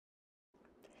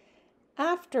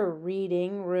After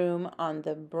reading Room on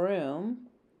the Broom,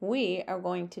 we are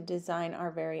going to design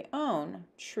our very own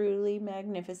truly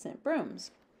magnificent brooms.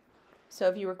 So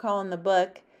if you recall in the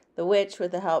book, the witch,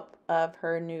 with the help of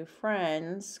her new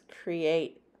friends,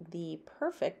 create the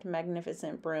perfect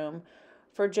magnificent broom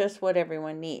for just what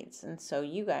everyone needs. And so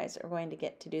you guys are going to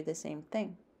get to do the same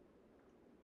thing.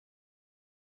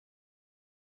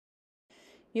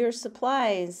 Your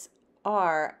supplies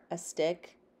are a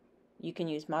stick. You can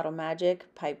use Model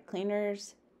Magic, pipe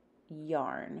cleaners,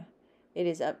 yarn. It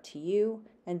is up to you,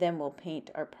 and then we'll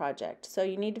paint our project. So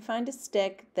you need to find a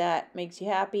stick that makes you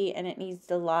happy, and it needs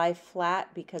to lie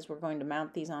flat because we're going to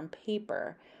mount these on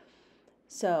paper.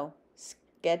 So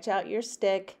sketch out your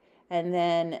stick and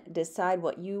then decide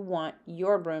what you want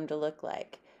your broom to look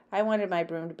like. I wanted my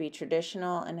broom to be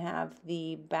traditional and have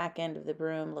the back end of the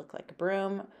broom look like a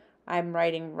broom. I'm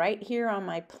writing right here on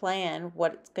my plan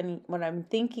what I'm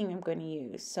thinking I'm going to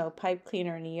use. So pipe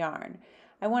cleaner and a yarn.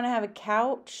 I want to have a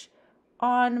couch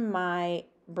on my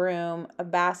broom, a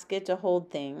basket to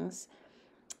hold things,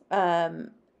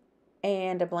 and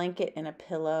a blanket and a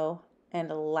pillow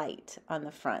and a light on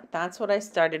the front. That's what I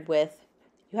started with.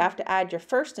 You have to add your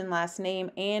first and last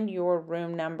name and your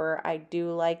room number. I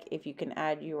do like if you can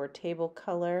add your table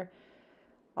color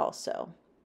also.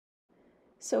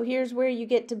 So here's where you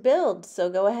get to build. So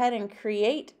go ahead and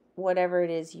create whatever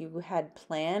it is you had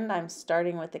planned. I'm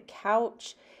starting with a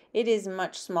couch. It is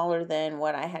much smaller than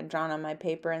what I had drawn on my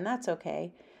paper, and that's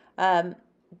okay.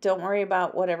 Don't worry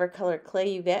about whatever color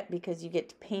clay you get because you get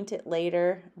to paint it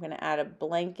later. I'm going to add a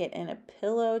blanket and a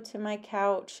pillow to my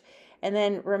couch. And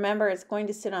then remember, it's going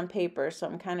to sit on paper, so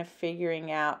I'm kind of figuring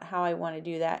out how I want to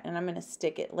do that, and I'm going to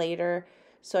stick it later.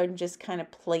 So I'm just kind of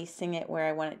placing it where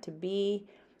I want it to be.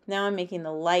 Now I'm making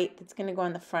the light that's going to go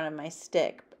on the front of my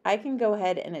stick. I can go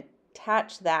ahead and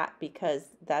attach that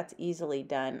because that's easily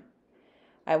done.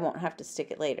 I won't have to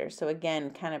stick it later. So again,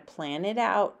 kind of plan it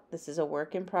out. This is a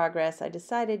work in progress. I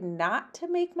decided not to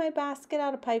make my basket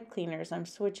out of pipe cleaners. I'm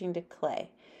switching to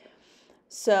clay.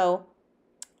 So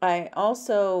I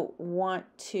also want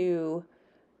to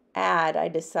add, I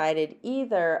decided,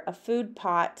 either a food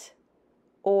pot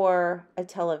or a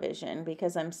television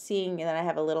because I'm seeing that I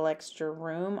have a little extra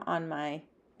room on my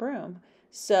broom.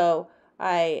 So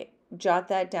I jot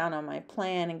that down on my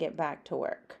plan and get back to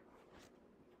work.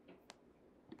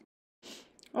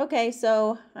 Okay,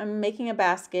 so I'm making a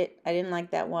basket. I didn't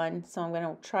like that one, so I'm going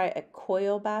to try a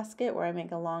coil basket where I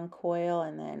make a long coil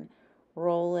and then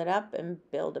roll it up and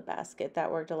build a basket.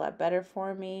 That worked a lot better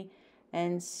for me,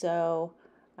 and so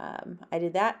I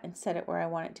did that and set it where I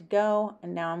want it to go,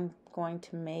 and now I'm going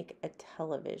to make a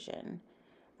television.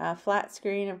 Flat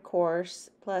screen, of course,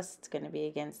 plus it's going to be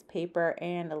against paper,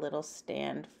 and a little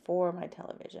stand for my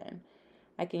television.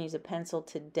 I can use a pencil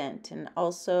to dent, and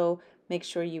also make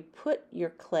sure you put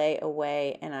your clay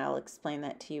away, and I'll explain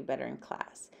that to you better in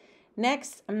class.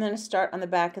 Next, I'm going to start on the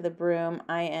back of the broom.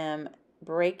 I am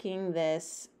breaking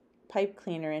this pipe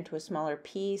cleaner into a smaller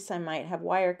piece. I might have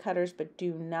wire cutters, but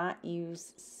do not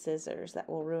use scissors. That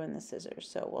will ruin the scissors,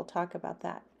 so we'll talk about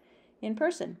that in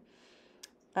person.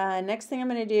 Next thing I'm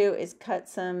going to do is cut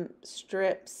some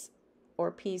strips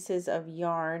or pieces of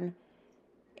yarn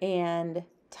and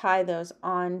tie those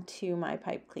onto my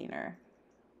pipe cleaner.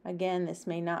 Again, this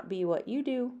may not be what you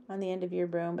do on the end of your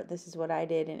broom, but this is what I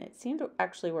did, and it seemed to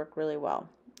actually work really well.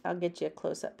 I'll get you a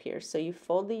close-up here. So you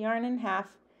fold the yarn in half,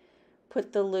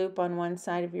 put the loop on one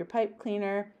side of your pipe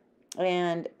cleaner,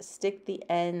 and stick the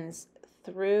ends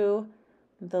through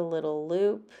the little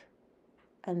loop,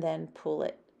 and then pull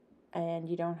it. And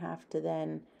you don't have to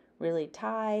then really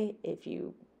tie. If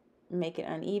you make it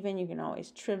uneven, you can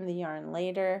always trim the yarn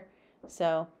later.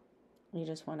 So you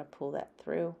just want to pull that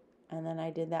through. And then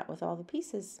I did that with all the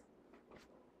pieces.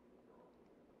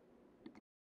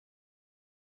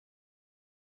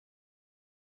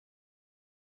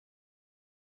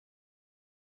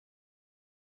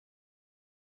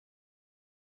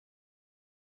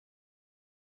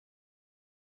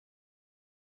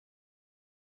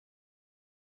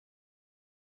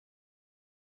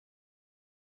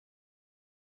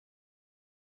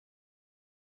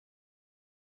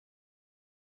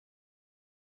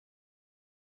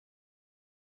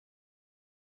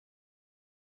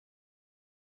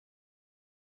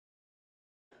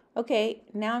 Okay,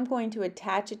 now I'm going to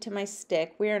attach it to my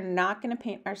stick. We are not going to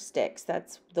paint our sticks.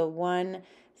 That's the one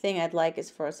thing I'd like, is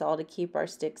for us all to keep our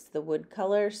sticks the wood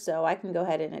color. So I can go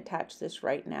ahead and attach this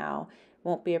right now.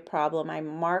 Won't be a problem. I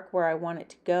mark where I want it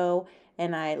to go,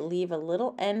 and I leave a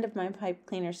little end of my pipe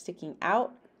cleaner sticking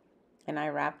out, and I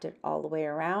wrapped it all the way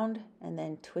around and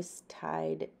then twist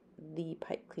tied the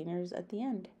pipe cleaners at the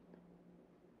end.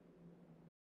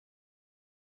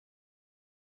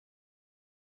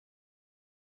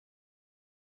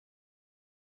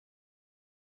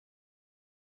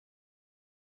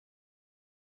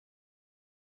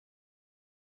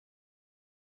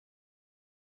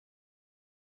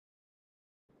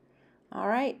 All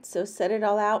right, so set it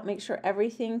all out. Make sure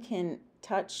everything can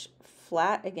touch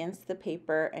flat against the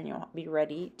paper and you'll be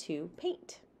ready to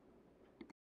paint.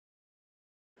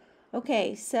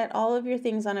 Okay, set all of your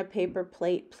things on a paper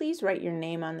plate. Please write your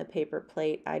name on the paper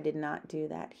plate. I did not do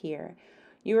that here.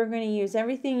 You are going to use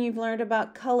everything you've learned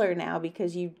about color now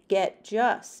because you get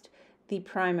just the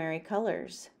primary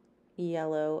colors.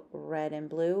 Yellow, red, and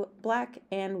blue. Black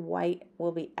and white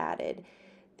will be added.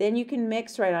 Then you can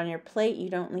mix right on your plate. You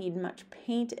don't need much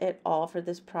paint at all for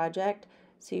this project,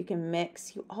 so you can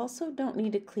mix. You also don't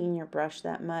need to clean your brush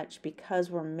that much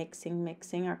because we're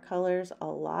mixing our colors a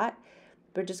lot.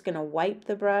 We're just going to wipe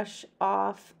the brush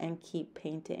off and keep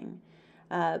painting.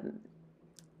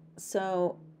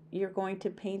 So you're going to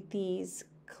paint these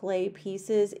clay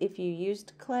pieces if you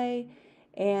used clay,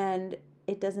 and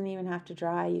it doesn't even have to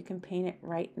dry. You can paint it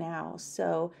right now.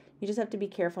 So you just have to be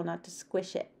careful not to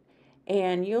squish it.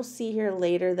 And you'll see here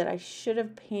later that I should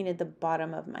have painted the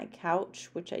bottom of my couch,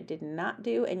 which I did not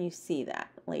do, and you see that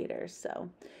later. So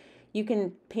you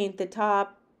can paint the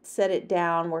top, set it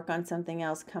down, work on something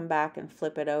else, come back and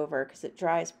flip it over because it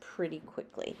dries pretty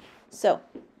quickly. So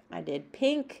I did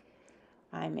pink,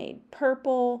 I made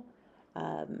purple,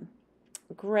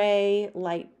 gray,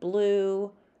 light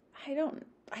blue.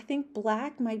 I think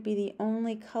black might be the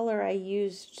only color I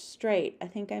used straight. I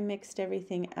think I mixed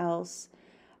everything else.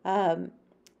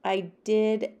 I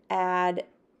did add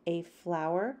a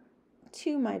flower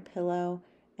to my pillow,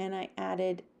 and I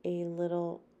added a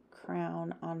little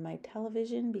crown on my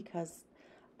television because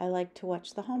I like to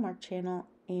watch the Hallmark Channel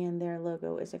and their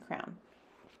logo is a crown.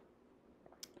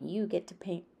 You get to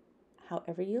paint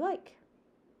however you like.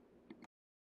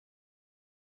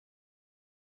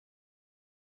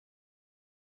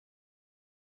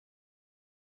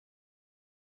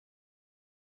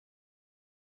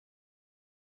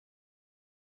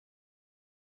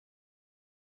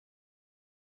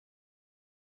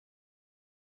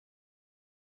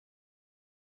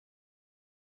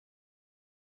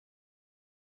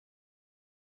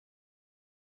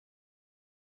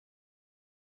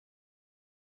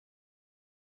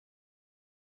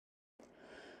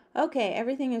 Okay,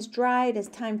 everything is dried. It's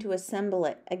time to assemble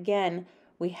it. Again,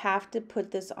 we have to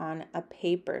put this on a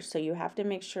paper, so you have to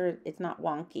make sure it's not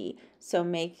wonky. So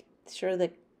make sure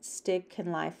the stick can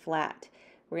lie flat.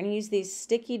 We're going to use these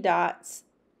sticky dots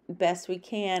best we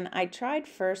can. I tried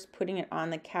first putting it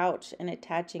on the couch and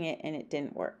attaching it, and it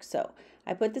didn't work. So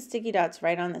I put the sticky dots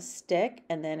right on the stick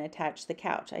and then attached the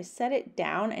couch. I set it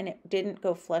down and it didn't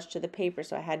go flush to the paper,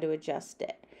 so I had to adjust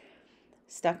it.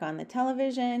 Stuck on the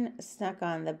television, stuck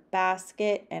on the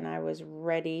basket, and I was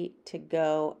ready to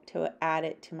go to add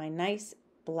it to my nice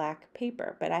black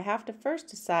paper. But I have to first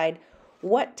decide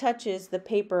what touches the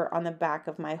paper on the back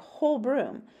of my whole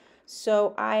broom.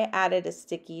 So I added a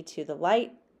sticky to the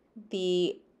light,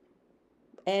 the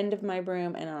end of my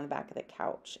broom, and on the back of the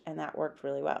couch, and that worked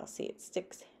really well. See, it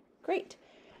sticks great.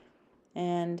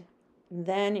 And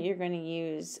then you're going to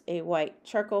use a white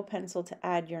charcoal pencil to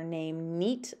add your name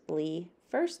neatly,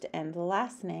 first and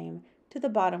last name, to the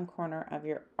bottom corner of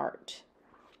your art.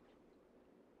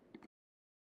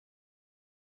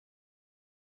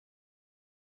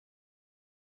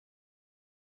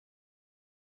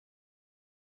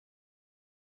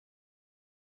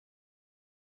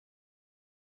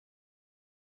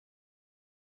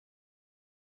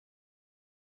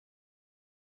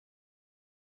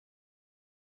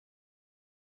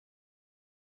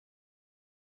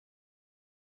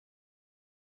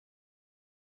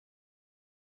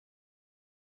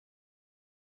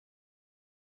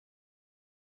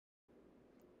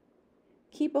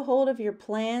 Keep a hold of your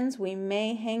plans. We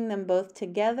may hang them both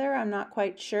together. I'm not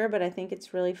quite sure, but I think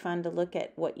it's really fun to look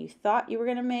at what you thought you were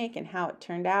going to make and how it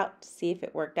turned out to see if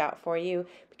it worked out for you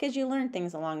because you learned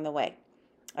things along the way.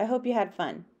 I hope you had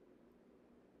fun.